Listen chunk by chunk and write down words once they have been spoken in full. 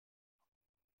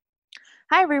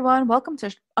Hi, everyone. Welcome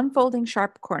to Unfolding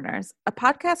Sharp Corners, a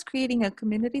podcast creating a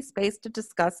community space to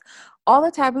discuss all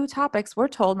the taboo topics we're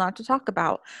told not to talk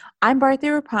about. I'm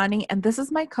Bharti Rupani, and this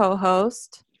is my co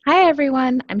host. Hi,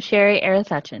 everyone. I'm Sherry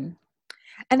Arathatchan.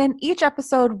 And in each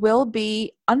episode, we'll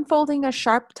be unfolding a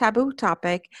sharp taboo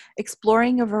topic,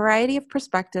 exploring a variety of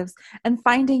perspectives, and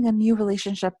finding a new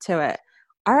relationship to it.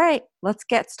 All right, let's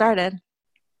get started.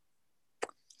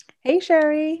 Hey,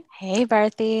 Sherry. Hey,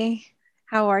 Bharti.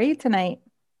 How are you tonight?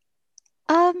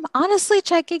 Honestly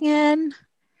checking in,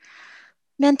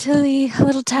 mentally a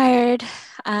little tired,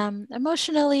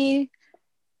 emotionally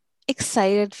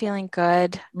excited, feeling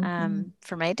good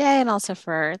for my day and also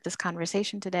for this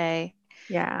conversation today.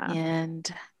 Yeah.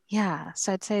 And yeah,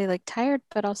 so I'd say like tired,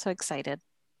 but also excited.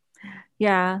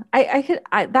 Yeah,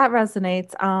 that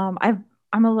resonates.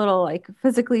 I'm a little like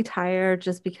physically tired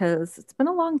just because it's been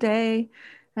a long day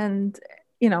and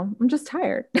I'm just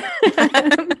tired.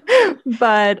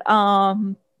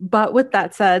 But with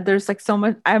that said, there's like so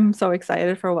much I'm so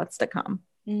excited for what's to come.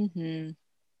 Mm-hmm.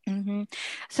 Mm-hmm.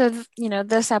 So,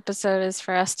 this episode is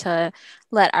for us to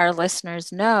let our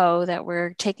listeners know that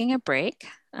we're taking a break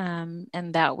and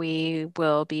that we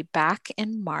will be back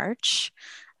in March.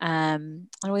 And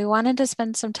we wanted to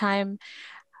spend some time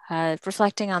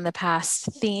reflecting on the past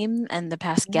theme and the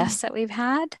past Yeah. guests that we've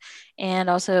had, and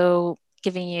also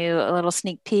giving you a little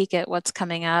sneak peek at what's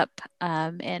coming up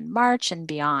in March and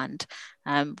beyond.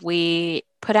 We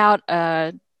put out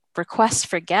a request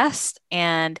for guests,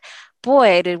 and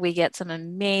boy, did we get some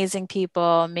amazing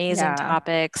people, amazing Yeah.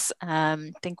 topics.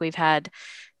 I think we've had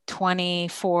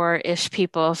 24-ish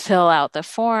people fill out the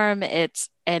form.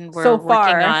 And we're So working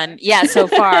far. on, yeah, so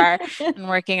far, and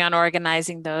working on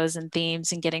organizing those and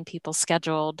themes and getting people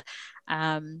scheduled.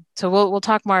 So we'll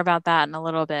talk more about that in a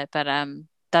little bit, but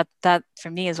that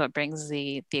for me is what brings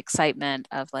the excitement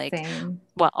of like, Same.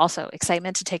 well, also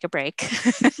excitement to take a break.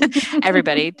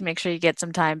 Everybody, to make sure you get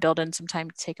some time, build in some time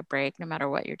to take a break, no matter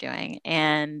what you're doing,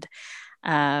 and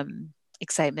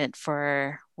excitement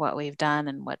for what we've done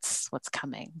and what's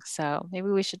coming. So maybe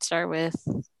we should start with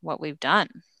what we've done.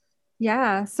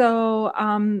 Yeah. So,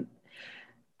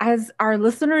 as our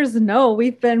listeners know,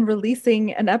 we've been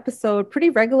releasing an episode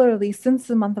pretty regularly since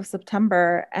the month of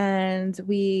September, and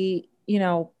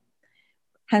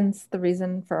hence the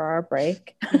reason for our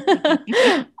break.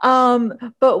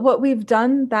 But what we've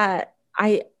done that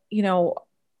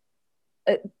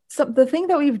so the thing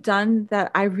that we've done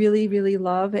that I really, really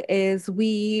love is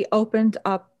we opened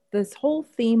up this whole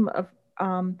theme of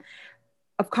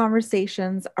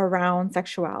conversations around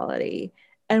sexuality.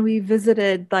 And we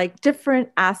visited like different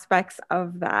aspects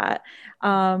of that,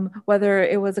 whether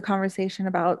it was a conversation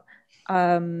about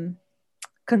um,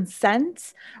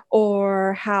 consent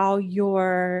or how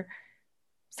your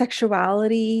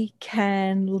sexuality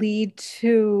can lead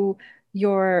to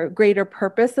your greater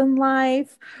purpose in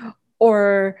life,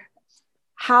 or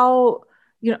how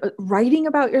writing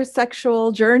about your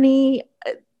sexual journey.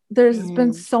 There's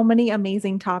been Mm. so many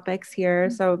amazing topics here,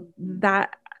 so Mhm.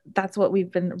 that's what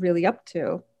we've been really up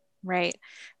to. Right,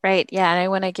 right. Yeah. And I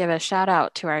want to give a shout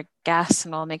out to our guests,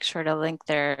 and I'll make sure to link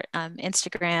their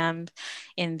Instagram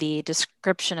in the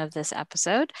description of this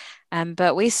episode.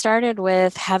 But we started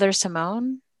with Heather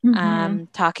Simone. Mm-hmm.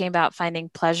 Talking about finding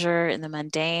pleasure in the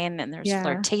mundane, and there's Yeah.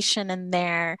 flirtation in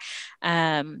there.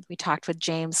 We talked with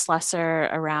James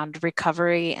Slesser around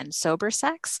recovery and sober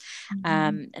sex, Mm-hmm.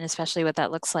 and especially what that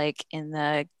looks like in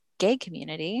the gay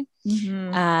community.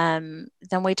 Mm-hmm.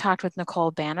 Then we talked with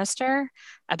Nicole Bannister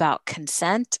about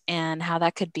consent and how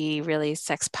that could be really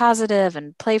sex positive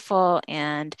and playful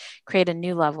and create a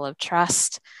new level of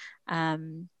trust.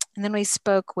 And then we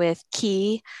spoke with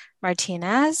Key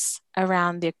Martinez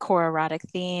around the core erotic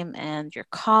theme and your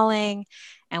calling.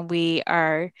 And we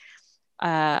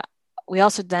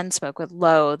also then spoke with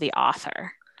Lo, the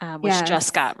author, which just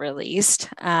Yes. got released.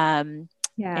 And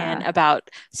Yeah. about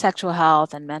sexual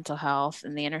health and mental health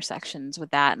and the intersections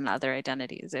with that and other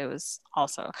identities. It was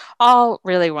also all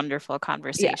really wonderful Yes.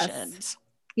 conversations.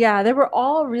 Yeah, they were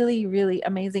all really, really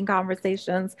amazing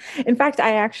conversations. In fact,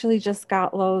 I actually just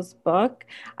got Lo's book.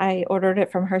 I ordered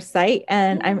it from her site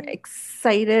and I'm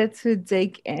excited to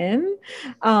dig in.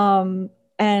 Um,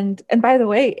 and by the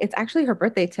way, it's actually her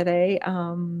birthday today.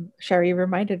 Sherry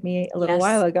reminded me a little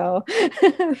while Yes. ago.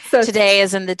 So Today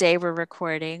isn't the day we're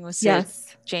recording. Was it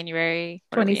yes, January?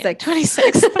 What are we in?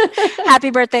 26. 26.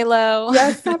 Happy birthday, Lo.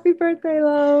 Yes, happy birthday,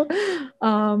 Lo.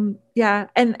 Yeah,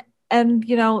 and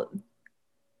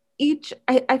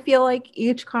I feel like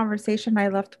each conversation I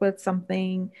left with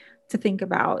something to think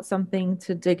about, something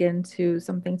to dig into,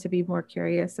 something to be more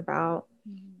curious about.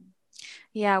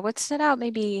 Yeah, what stood out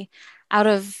maybe out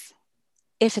of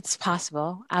if it's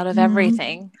possible, out of Mhm.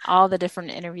 everything, all the different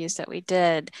interviews that we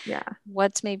did, Yeah.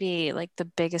 what's maybe like the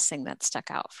biggest thing that stuck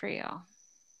out for you?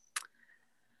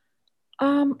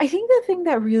 I think the thing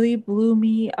that really blew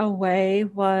me away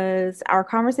was our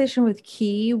conversation with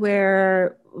Key,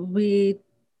 where we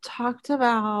talked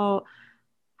about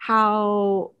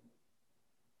how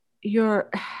your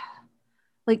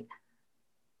like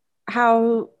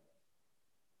how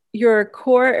your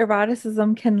core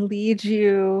eroticism can lead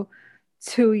you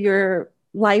to your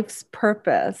life's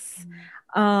purpose.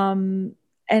 Um,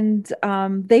 and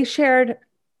they shared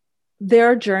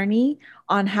their journey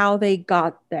on how they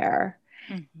got there.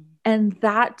 Mm-hmm. And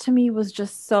that to me was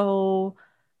just so,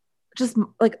 just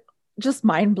like, just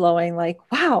mind blowing. Like,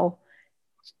 wow,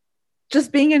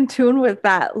 just being in tune with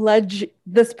that led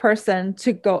this person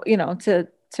to go,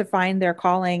 to find their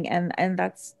calling. And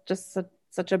that's just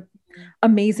such a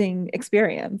amazing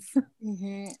experience.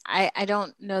 Mm-hmm. I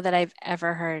don't know that I've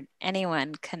ever heard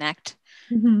anyone connect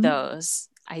Mm-hmm. those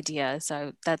ideas.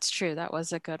 So that's true. That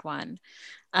was a good one.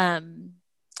 Um,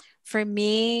 for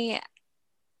me,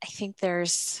 I think I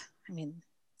mean,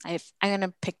 I'm going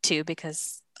to pick two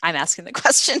because I'm asking the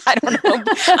question. I don't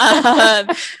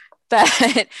know.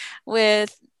 But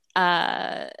with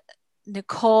uh,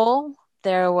 Nicole,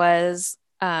 there was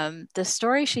the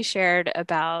story she shared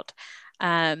about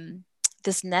um,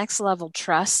 this next level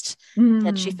trust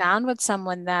that she Mm. found with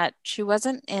someone that she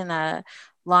wasn't in a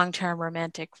long-term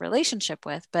romantic relationship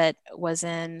with, but was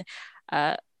in,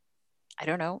 I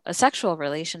don't know, a sexual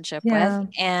relationship with. Yeah.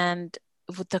 And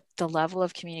with the level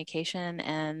of communication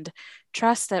and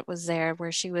trust that was there,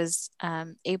 where she was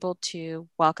able to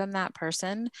welcome that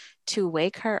person to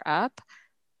wake her up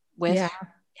with Yeah.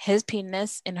 his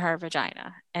penis in her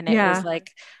vagina. And it was Yeah.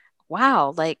 like,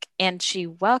 wow, like, and she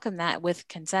welcomed that with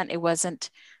consent. It wasn't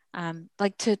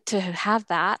like to have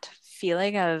that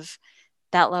feeling of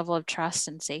that level of trust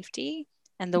and safety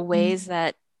and the ways Mhm.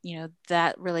 that,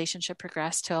 that relationship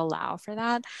progressed to allow for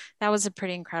that. That was a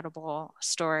pretty incredible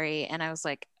story. And I was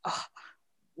like, oh,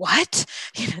 what?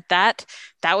 That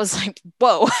was like,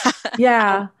 whoa, how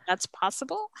Yeah. that's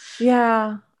possible.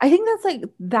 Yeah. I think that's like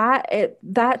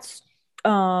that's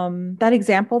that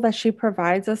example that she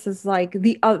provides us is like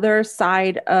the other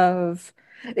side of,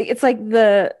 it's like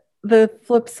the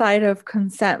flip side of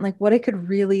consent, like what it could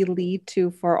really lead to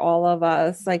for all of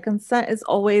us. Like consent is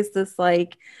always this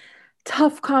like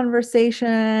tough conversation,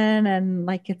 and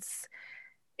like it's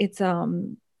Like the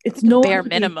bare knowingly,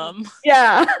 minimum.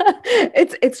 yeah.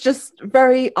 It's just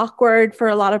very awkward for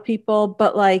a lot of people,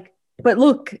 but like, but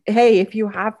look, hey, if you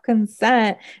have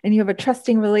consent and you have a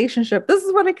trusting relationship, this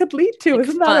is what it could lead to. Like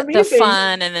Isn't that fun, the amazing?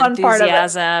 fun and Fun part of it.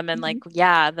 enthusiasm, and like, Mhm.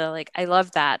 yeah, the like, I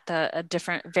love that, the a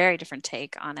different, very different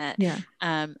take on it. Yeah.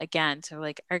 Again, so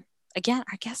like, our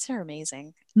guests are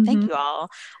amazing. Thank Hmm. you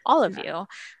all of Yeah. you.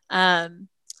 Um,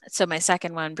 so my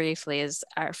second one briefly is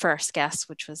our first guest,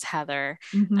 which was Heather,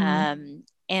 Hmm.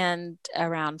 and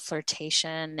around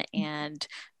flirtation and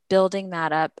building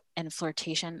that up and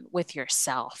flirtation with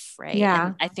yourself, right? Yeah.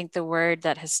 And I think the word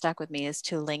that has stuck with me is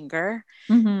to linger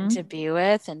and Hmm. to be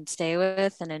with and stay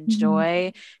with and Hmm.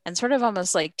 enjoy and sort of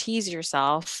almost like tease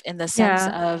yourself in the sense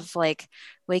Yeah. of like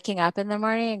waking up in the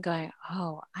morning and going,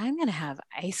 oh, I'm going to have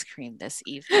ice cream this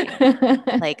evening.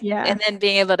 Like, Yeah. and then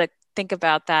being able to think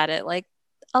about that at like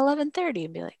 11:30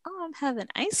 and be like, oh, I'm having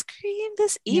ice cream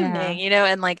this Yeah. evening,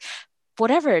 and like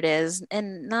whatever it is,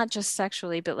 and not just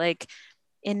sexually, but like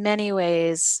in many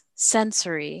ways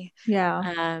sensory Yeah.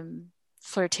 um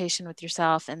flirtation with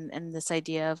yourself, and this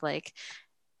idea of like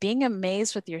being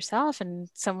amazed with yourself, and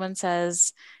someone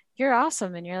says you're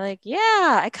awesome and you're like,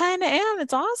 yeah, I kind of am,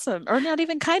 it's awesome. Or not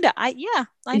even kind of, yeah,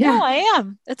 I know Yeah. I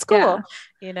am, it's cool Yeah.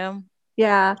 you know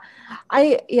Yeah.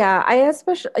 I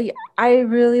especially, I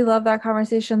really love that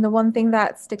conversation. The one thing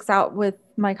that sticks out with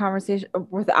my conversation,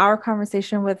 with our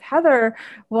conversation with Heather,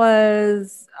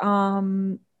 was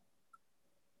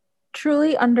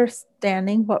truly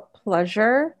understanding what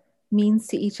pleasure means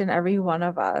to each and every one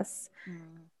of us. Mm.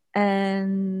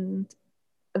 And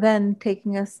then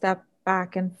taking a step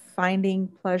back and finding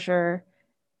pleasure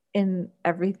in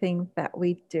everything that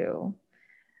we do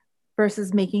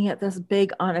versus making it this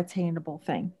big unattainable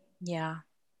thing. Yeah,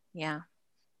 yeah,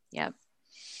 yeah.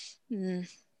 Mm.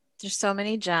 There's so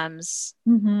many gems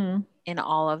Hmm. in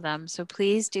all of them, so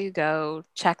please do go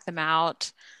check them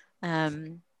out.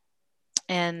 um,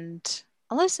 and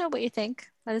let us know what you think.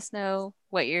 Let us know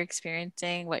what you're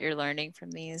experiencing, what you're learning from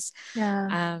these.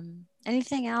 Yeah.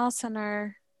 Anything else on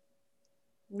our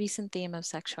recent theme of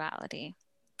sexuality?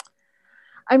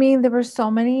 I mean, there were so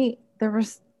many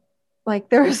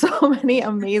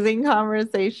amazing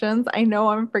conversations. I know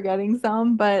I'm forgetting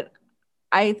some, but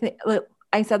I think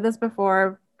I said this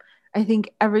before. I think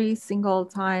every single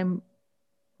time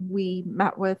we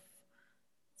met with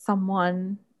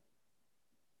someone,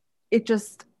 it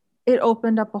just it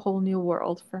opened up a whole new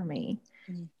world for me.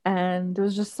 Mm. And there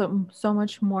was just so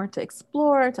much more to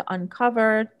explore, to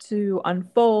uncover, to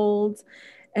unfold,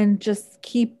 and just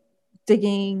keep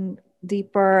digging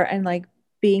deeper and like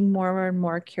being more and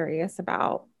more curious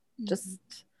about just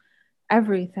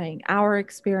everything, our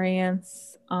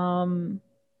experience. And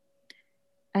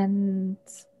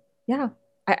yeah,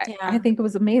 I Yeah. think it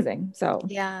was amazing. So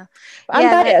Yeah. I'm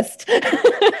Yeah. biased.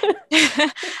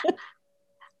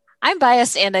 I'm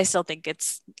biased, and I still think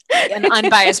it's an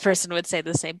unbiased person would say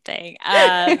the same thing.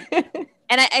 And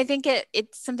I think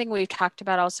it's something we've talked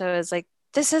about also is like,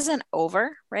 this isn't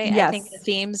over, right? I think the Yes,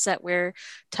 themes that we're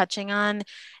touching on,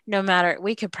 no matter,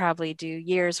 we could probably do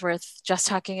years worth just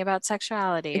talking about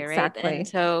sexuality, right? And exactly.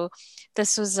 so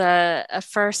this was a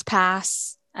first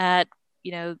pass at,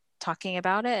 talking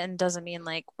about it, and doesn't mean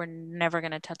like we're never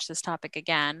going to touch this topic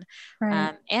again.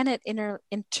 Right. And it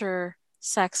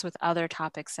intersects with other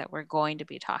topics that we're going to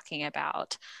be talking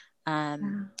about. Yeah.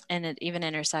 And it even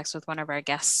intersects with one of our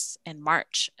guests in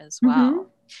March as Mm-hmm.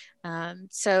 well.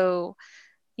 So,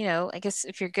 I guess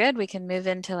if you're good, we can move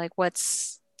into like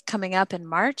what's coming up in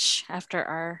March after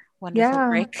our wonderful Yeah.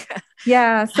 break.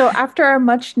 Yeah. So after our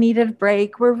much needed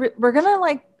break, we're gonna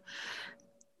like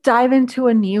dive into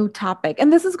a new topic.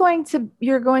 And this is going to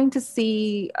you're going to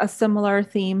see a similar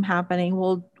theme happening.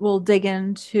 We'll dig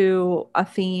into a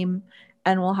theme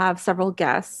and we'll have several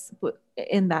guests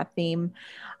in that theme.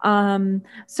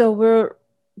 So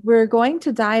we're going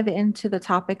to dive into the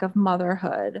topic of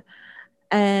motherhood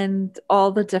and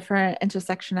all the different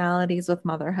intersectionalities with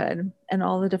motherhood and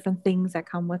all the different things that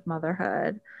come with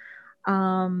motherhood.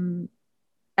 Um,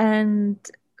 and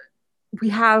we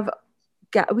have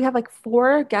we have like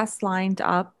 4 guests lined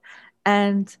up,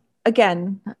 and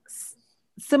again,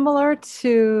 similar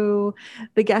to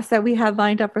the guests that we had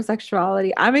lined up for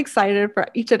sexuality, I'm excited for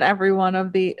each and every one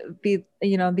of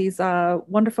these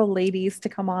wonderful ladies to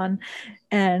come on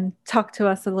and talk to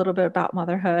us a little bit about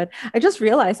motherhood. I just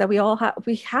realized that we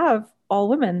have all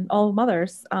women, all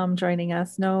mothers joining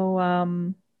us.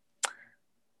 No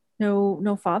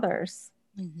fathers.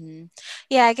 Mm-hmm.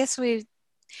 Yeah, I guess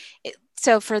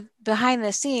so for behind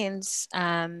the scenes,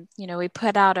 we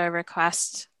put out a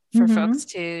request for Mm-hmm. folks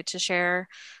to share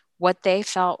what they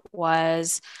felt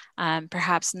was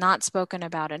perhaps not spoken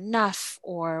about enough,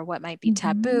 or what might be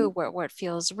Mm-hmm. taboo, what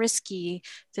feels risky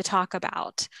to talk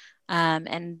about.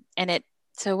 And it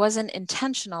so it wasn't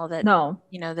intentional that No.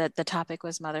 that the topic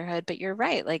was motherhood, but you're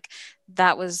right, like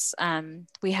that was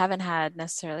we haven't had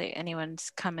necessarily anyone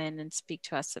come in and speak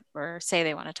to us or say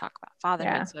they want to talk about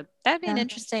fatherhood. Yeah. So that'd be an Yeah.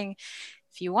 interesting,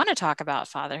 if you want to talk about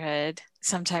fatherhood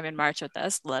sometime in March with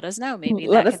us, let us know. Maybe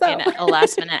Let that us could be know. a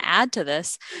last minute add to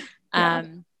this. Yeah.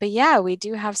 But yeah, we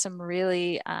do have some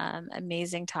really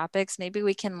amazing topics. Maybe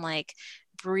we can like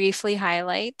briefly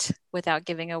highlight without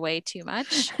giving away too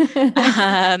much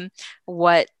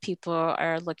what people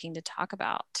are looking to talk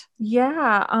about.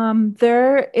 Yeah,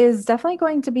 there is definitely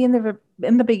going to be in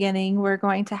the beginning, we're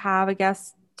going to have a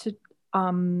guest to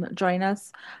join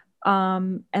us.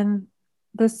 And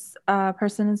this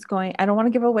person is going, I don't want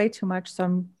to give away too much, so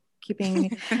I'm keeping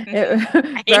it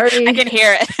I can very,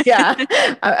 hear yeah,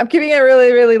 it. I'm keeping it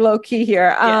really, really low key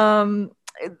here. Yeah.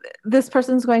 This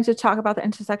person is going to talk about the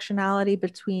intersectionality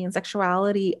between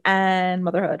sexuality and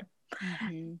motherhood.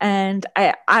 Mm-hmm. And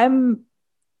I'm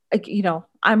like,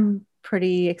 I'm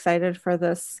pretty excited for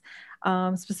this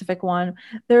specific one.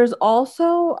 There's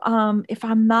also, if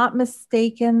I'm not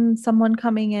mistaken, someone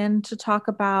coming in to talk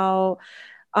about,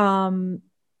 um,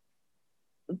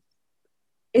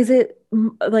 is it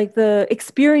like the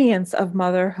experience of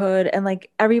motherhood, and like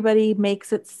everybody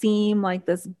makes it seem like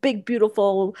this big,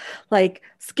 beautiful, like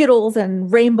Skittles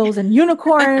and rainbows and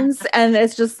unicorns. And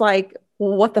it's just like,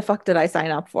 what the fuck did I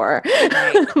sign up for?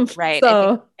 Right. Right.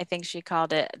 So, I think she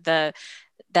called it that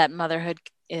motherhood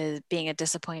is being a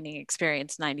disappointing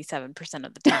experience 97%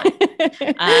 of the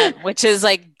time. Which is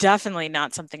like definitely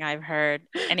not something I've heard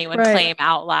anyone right. claim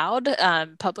out loud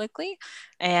publicly.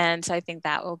 And so I think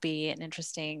that will be an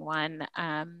interesting one.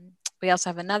 We also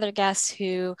have another guest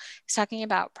who is talking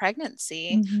about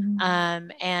pregnancy,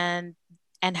 Mhm.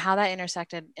 and how that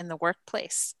intersected in the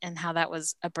workplace, and how that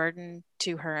was a burden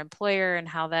to her employer, and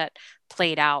how that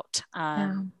played out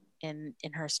Yeah. in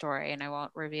her story. And I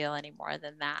won't reveal any more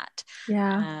than that.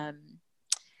 Yeah. Um,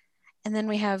 and then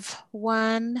we have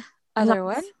one other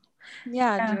one. Last. Yeah, do you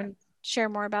Yeah. want to share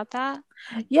more about that?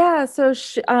 Yeah. So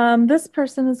this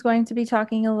person is going to be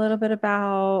talking a little bit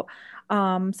about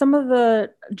some of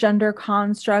the gender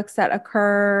constructs that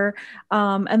occur,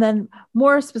 and then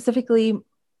more specifically,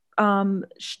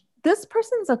 this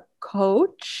person's a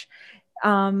coach,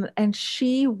 and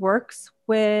she works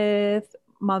with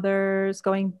mothers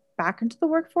going back into the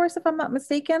workforce, if I'm not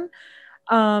mistaken.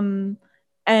 Um,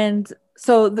 and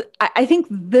so I think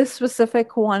this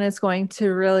specific one is going to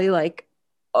really like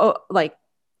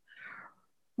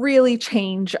really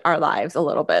change our lives a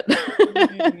little bit.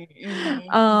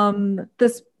 Mm-hmm.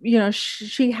 This,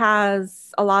 she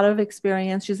has a lot of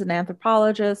experience. She's an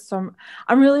anthropologist, so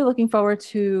I'm really looking forward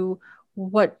to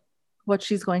what what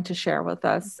she's going to share with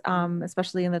us,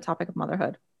 especially in the topic of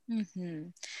motherhood. Mm-hmm.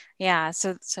 Yeah,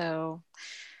 so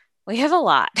we have a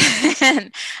lot.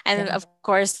 And Yeah, of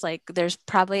course, like there's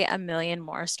probably a million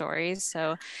more stories.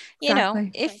 So,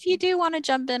 exactly. if you do want to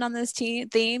jump in on this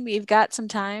theme, you've got some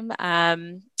time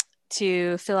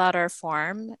to fill out our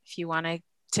form. If you want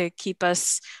to keep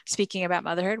us speaking about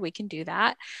motherhood, we can do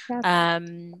that. Yes.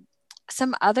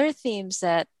 Some other themes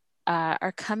that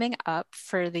are coming up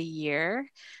for the year.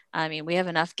 I mean, we have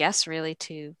enough guests really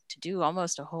to do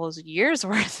almost a whole year's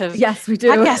worth of Yes, we do.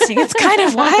 podcasting. It's kind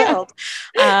of wild.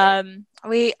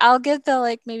 I'll give the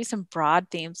like maybe some broad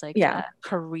themes like Yeah.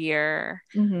 career,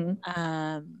 Hmm.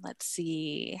 let's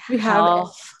see, We have,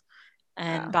 health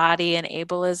and body and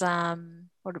ableism.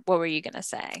 What were you gonna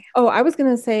say? oh, I was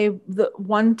going to say the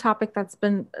one topic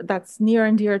that's near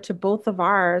and dear to both of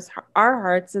our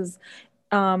hearts is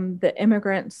the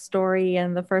immigrant story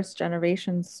and the first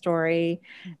generation story.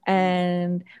 Mm-hmm.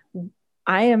 And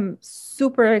I am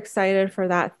super excited for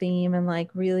that theme. And like,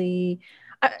 really,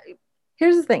 I,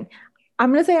 here's the thing,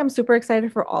 I'm going to say I'm super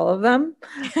excited for all of them.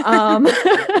 Um,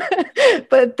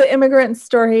 but the immigrant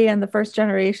story and the first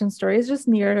generation story is just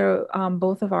near to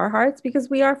both of our hearts because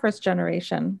we are first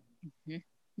generation.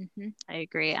 Mm-hmm. Mm-hmm. I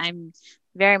agree. I'm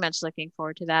very much looking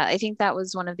forward to that. I think that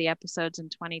was one of the episodes in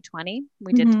 2020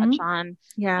 we did touch Hmm.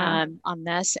 Yeah. on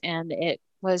this, and it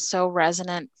was so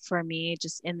resonant for me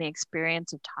just in the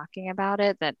experience of talking about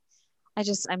it that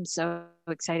I'm so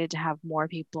excited to have more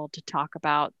people to talk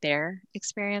about their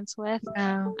experience with.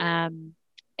 Yeah. Um,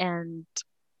 and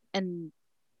and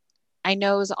I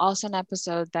know it was also an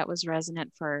episode that was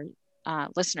resonant for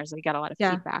listeners. We got a lot of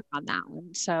Yeah. feedback on that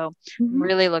one. So I'm Hmm.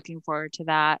 really looking forward to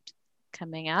that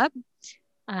coming up.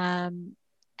 Um,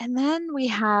 and then we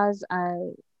have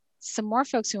some more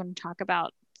folks who want to talk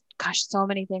about, gosh, so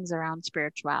many things around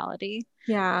spirituality.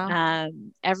 Yeah.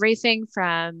 Everything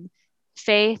from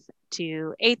faith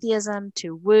to atheism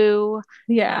to woo,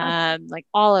 Yeah. like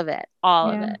all of it, all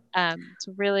of Yeah. it.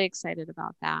 So really excited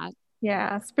about that.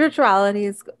 Yeah,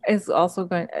 spirituality is also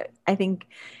going. I think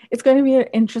it's going to be an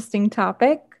interesting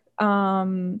topic.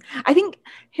 I think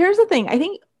here's the thing. I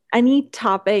think any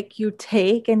topic you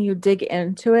take and you dig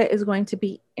into it is going to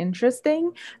be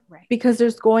interesting Right. because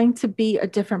there's going to be a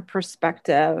different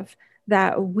perspective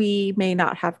that we may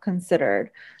not have considered.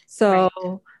 So,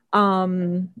 Right.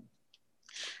 um,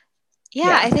 Yeah,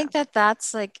 yeah. I think that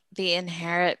that's like the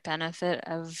inherent benefit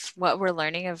of what we're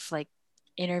learning of like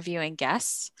interviewing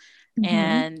guests Hmm.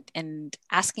 and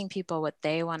asking people what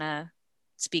they want to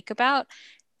speak about.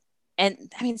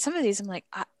 And I mean, some of these I'm like,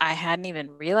 I hadn't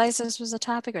even realized this was a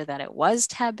topic or that it was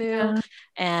taboo. Yeah.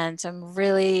 And so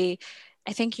I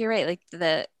think you're right. Like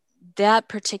that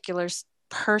particular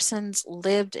person's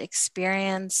lived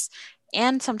experience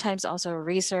and sometimes also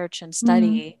research and Hmm.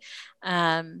 study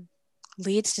um,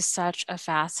 leads to such a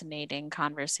fascinating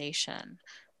conversation.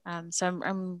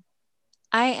 So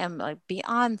I am like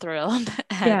beyond thrilled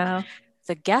at Yeah.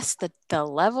 the guests, the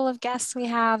level of guests we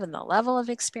have and the level of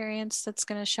experience that's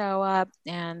going to show up,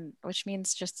 and which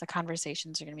means just the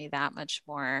conversations are going to be that much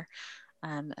more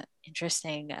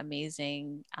interesting,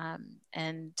 amazing,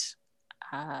 and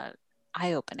uh,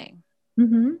 eye-opening.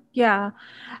 Yeah.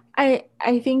 I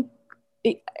think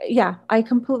yeah, I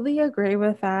completely agree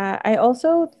with that. I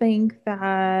also think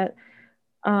that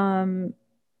um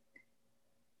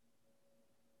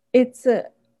it's a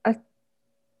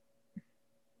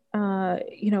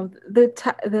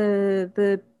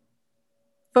the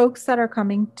folks that are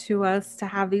coming to us to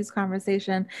have these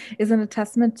conversations isn't a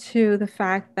testament to the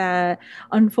fact that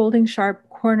unfolding sharp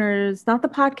corners, not the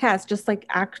podcast, just like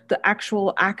the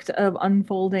actual act of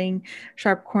unfolding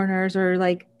sharp corners or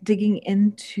like digging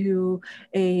into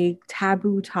a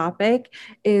taboo topic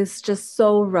is just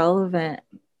so relevant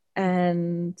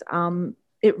and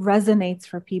it resonates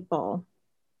for people.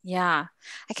 Yeah,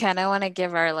 I kind of want to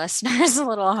give our listeners a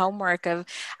little homework of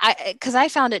because I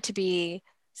found it to be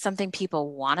something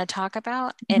people want to talk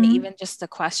about, and Hmm. even just the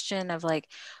question of like,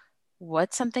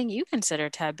 what's something you consider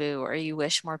taboo or you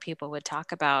wish more people would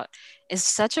talk about is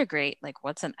such a great, like,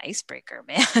 what's an icebreaker,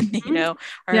 man, Mhm.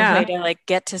 or a way Yeah. to like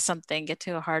get to something, get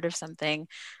to a heart of something.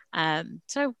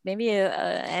 So maybe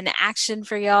an action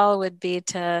for y'all would be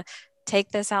to take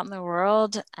this out in the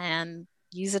world and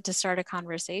use it to start a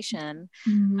conversation,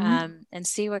 Mhm. and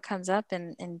see what comes up,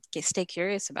 and stay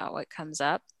curious about what comes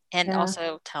up. And Yeah.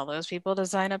 also tell those people to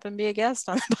sign up and be a guest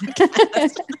on the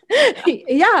podcast.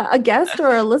 Yeah, a guest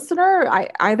or a listener,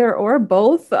 either or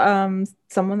both.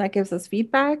 Someone that gives us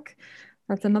feedback.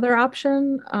 That's another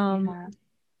option. Yeah. All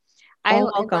I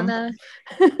welcome. wanna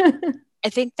I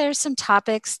think there's some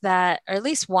topics that, or at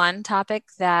least one topic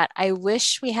that I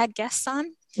wish we had guests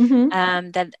on. Hmm.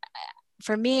 That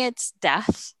for me, it's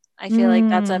death. I feel like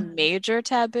that's a Mm, major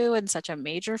taboo and such a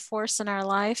major force in our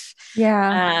life,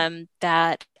 yeah.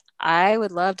 that I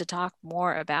would love to talk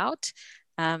more about.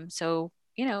 So,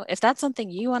 if that's something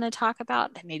you want to talk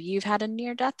about, maybe you've had a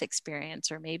near-death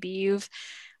experience, or maybe you've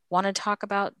want to talk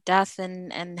about death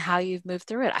and how you've moved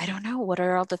through it. I don't know. What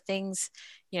are all the things,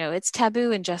 it's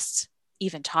taboo and just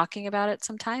even talking about it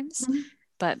sometimes. Mhm.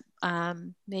 But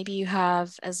maybe you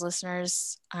have, as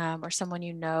listeners, or someone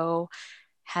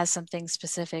has something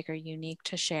specific or unique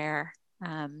to share.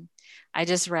 I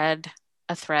just read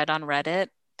a thread on Reddit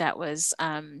that was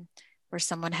where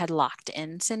someone had locked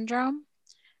in syndrome.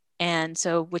 And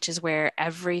so, which is where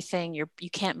everything, you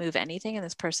can't move anything, and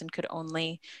this person could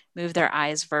only move their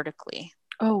eyes vertically.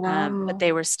 Oh, But wow.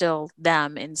 they were still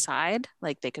them inside,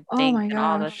 like they could Oh think my and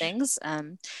all the gosh. things.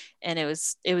 And it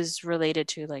was related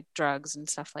to like drugs and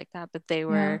stuff like that. But they Yeah.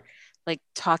 were like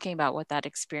talking about what that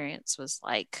experience was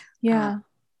like. Yeah.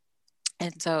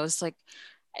 And so it's like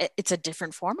it's a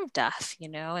different form of death,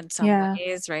 in some Yeah.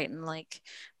 ways, right? And like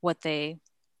what they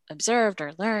observed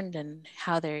or learned, and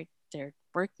how they're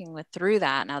working with through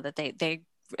that now that they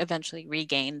eventually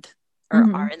regained, or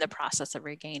are Hmm. in the process of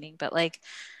regaining. But like,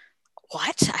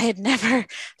 what? I had never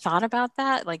thought about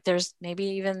that. Like, there's maybe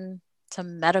even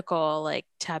some medical like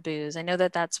taboos. I know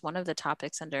that that's one of the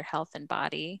topics under health and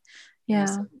body, Yeah.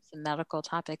 some medical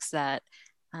topics that,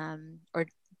 or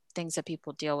things that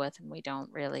people deal with and we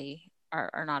don't really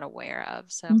are not aware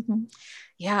of. So Hmm.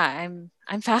 yeah,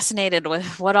 I'm fascinated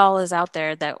with what all is out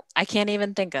there that I can't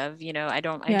even think of. I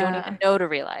don't even Yeah. know to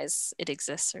realize it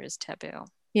exists or is taboo.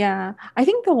 Yeah, I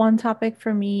think the one topic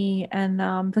for me, and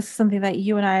this is something that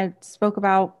you and I spoke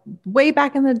about way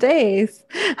back in the days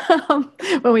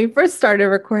when we first started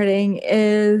recording,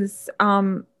 is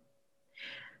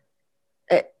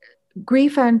eh,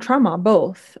 grief and trauma,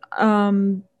 both.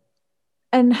 And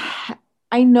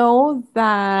I know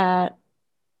that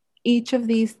each of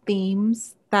these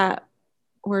themes that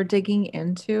we're digging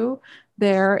into,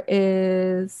 there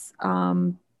is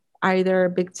either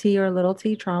big T or little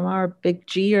t trauma, or big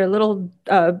G or little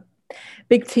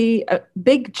big T,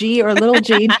 big G or little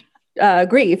g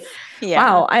grief. Yeah.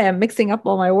 Wow, I am mixing up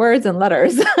all my words and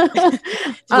letters.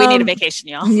 We need a vacation,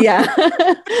 y'all. Yeah.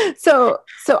 So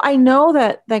I know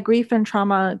that grief and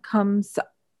trauma comes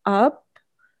up.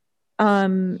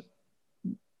 Um,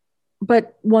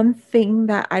 but one thing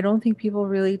that I don't think people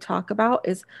really talk about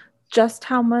is just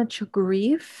how much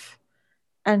grief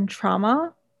and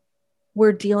trauma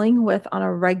we're dealing with on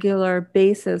a regular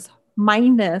basis,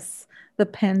 minus the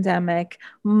pandemic,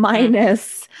 Mm.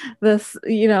 minus this,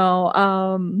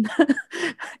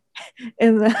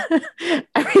 in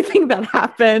everything that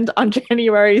happened on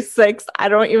January 6th. I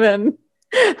don't even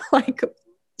like,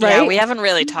 Yeah, we right? haven't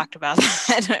really talked about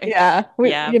that. Yeah,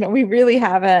 Yeah. we really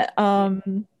haven't.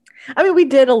 I mean, we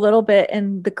did a little bit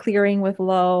in The Clearing with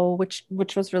Low, which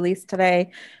was released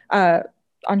today, uh,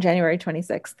 on January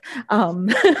 26th. Um,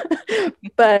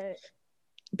 but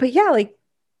yeah, like,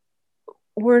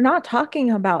 we're not talking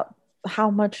about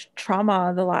how much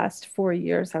trauma the last 4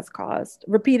 years has caused.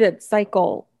 Repeated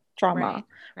cycle trauma, Right. Right.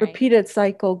 repeated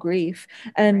cycle grief,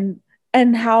 Right.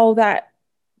 and how that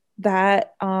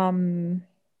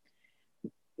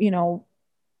you know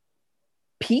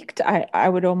peaked, I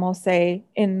would almost say,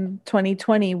 in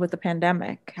 2020 with the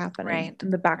pandemic happening Right. in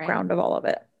the Right. background of all of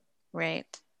it. Right.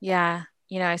 Yeah.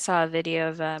 I saw a video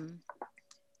of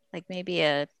like maybe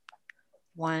a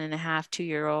 1.5,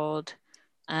 2-year old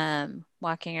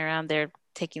walking around there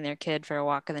taking their kid for a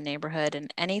walk in the neighborhood,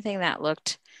 and anything that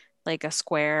looked like a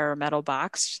square or metal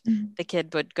box, the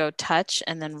kid would go touch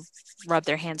and then rub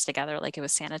their hands together like it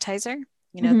was sanitizer.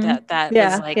 Mm-hmm. That was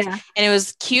Yeah, like, yeah. and it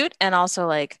was cute and also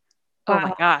like, oh my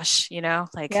Wow. gosh,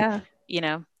 like,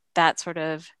 Yeah. that sort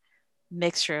of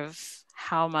mixture of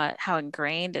how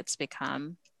ingrained it's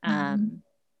become, Mm-hmm.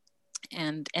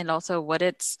 and also what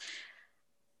it's,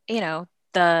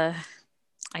 the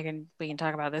we can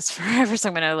talk about this forever, so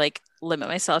I'm going to like limit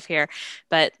myself here.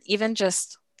 But even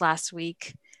just last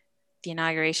week, the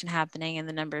inauguration happening and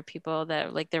the number of people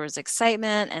that like, there was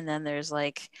excitement, and then there's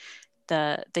like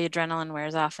the adrenaline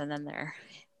wears off, and then the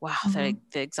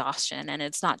exhaustion. And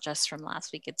it's not just from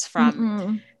last week, it's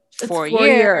from it's 4 4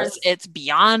 years. It's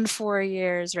beyond 4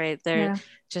 years, right? There's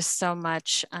just so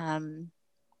much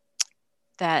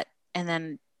that, and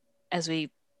then as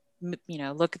we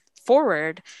look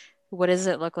forward, what does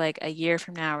it look like a year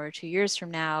from now or 2 years from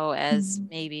now, as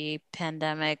maybe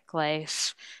pandemic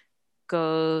life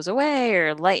goes away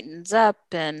or lightens up,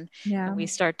 and we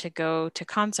start to go to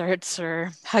concerts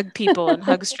or hug people and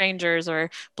hug strangers or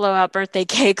blow out birthday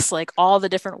cakes, like all the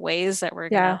different ways that we're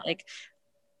gonna like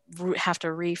have to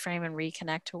reframe and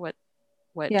reconnect to what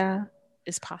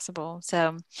is possible.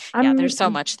 So there's so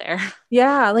much there.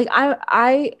 Like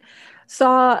I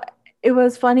saw, it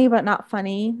was funny but not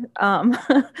funny.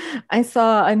 I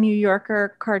saw a New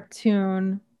Yorker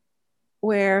cartoon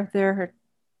where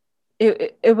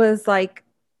it was like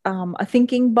a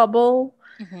thinking bubble.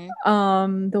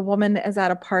 The woman is at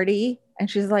a party and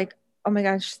she's like, oh my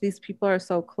gosh, these people are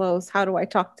so close, how do I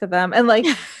talk to them? And like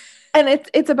and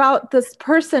it's about this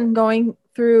person going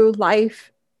through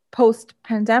life post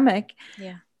pandemic.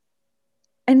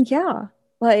 And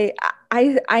like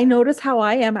I notice how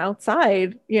I am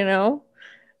outside,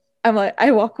 I'm like, I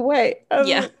walk away.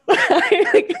 I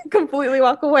like completely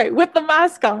walk away with the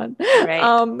mask on.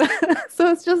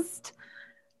 So it's just,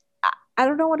 I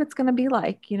don't know what it's going to be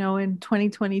like, in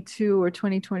 2022 or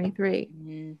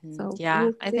 2023. So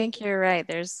I think you're right.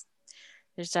 There's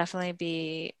definitely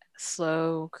be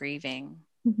slow grieving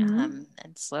and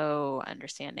slow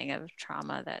understanding of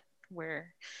trauma that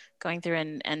we're going through.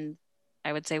 And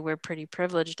I would say we're pretty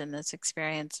privileged in this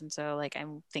experience. And so like,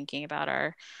 I'm thinking about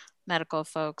our medical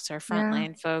folks, our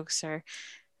frontline folks, or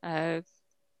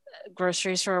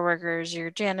grocery store workers,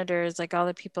 your janitors, like all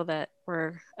the people that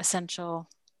were essential,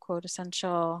 quote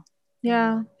essential,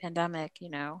 pandemic,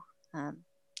 we're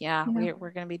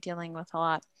going to be dealing with a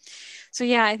lot. So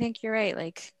I think you're right.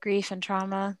 Like grief and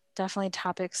trauma, definitely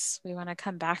topics we want to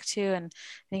come back to. And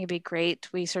I think it'd be great.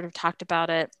 We sort of talked about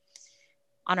it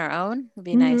on our own. It'd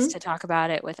be nice to talk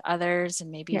about it with others and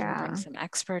maybe even bring some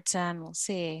experts in. We'll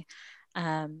see.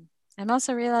 I'm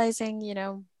also realizing,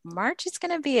 March is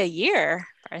going to be a year,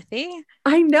 Barthy.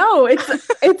 I know,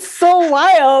 it's so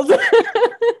wild.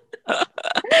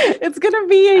 It's going to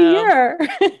be a year.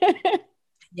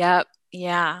 Yep.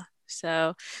 Yeah.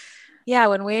 So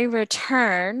when we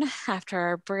return after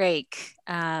our break,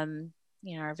 our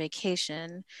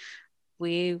vacation,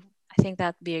 I think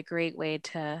that'd be a great way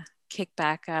to pick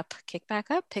back up.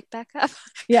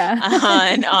 Yeah.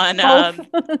 on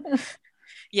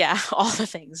all the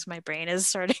things. My brain is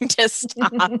starting to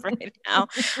stop right now.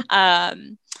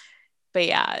 But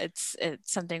it's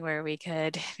something where we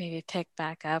could maybe pick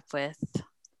back up with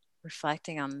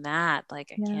reflecting on that.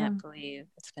 Like, I can't believe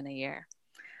it's been a year.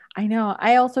 I know.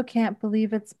 I also can't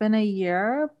believe it's been a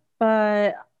year,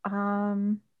 but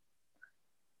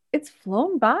it's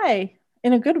flown by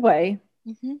in a good way.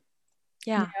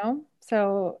 Yeah.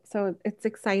 So it's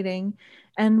exciting,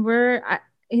 and we're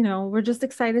just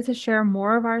excited to share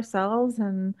more of ourselves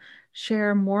and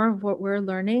share more of what we're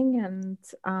learning,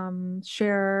 and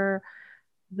share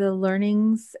the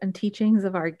learnings and teachings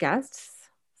of our guests.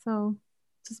 So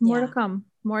just more to come,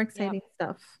 more exciting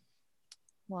stuff.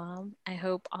 Well, I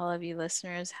hope all of you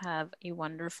listeners have a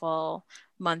wonderful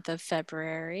month of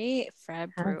February.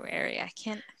 I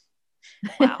can't.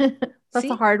 Wow. That's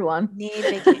a hard one.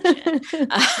 Need vacation.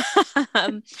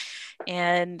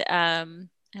 And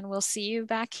we'll see you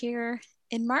back here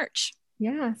in March.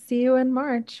 Yeah, see you in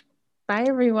March. Bye,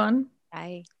 everyone.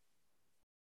 Bye.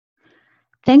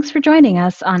 Thanks for joining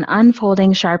us on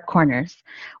Unfolding Sharp Corners.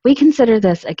 We consider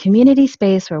this a community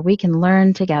space where we can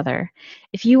learn together.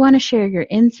 If you want to share your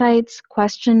insights,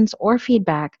 questions, or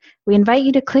feedback, we invite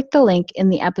you to click the link in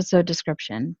the episode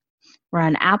description. We're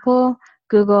on Apple,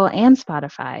 Google, and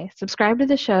Spotify. Subscribe to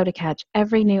the show to catch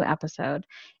every new episode.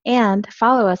 And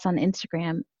follow us on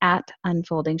Instagram at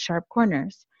Unfolding Sharp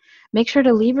Corners. Make sure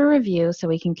to leave a review so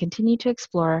we can continue to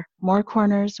explore more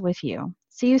corners with you.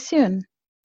 See you soon.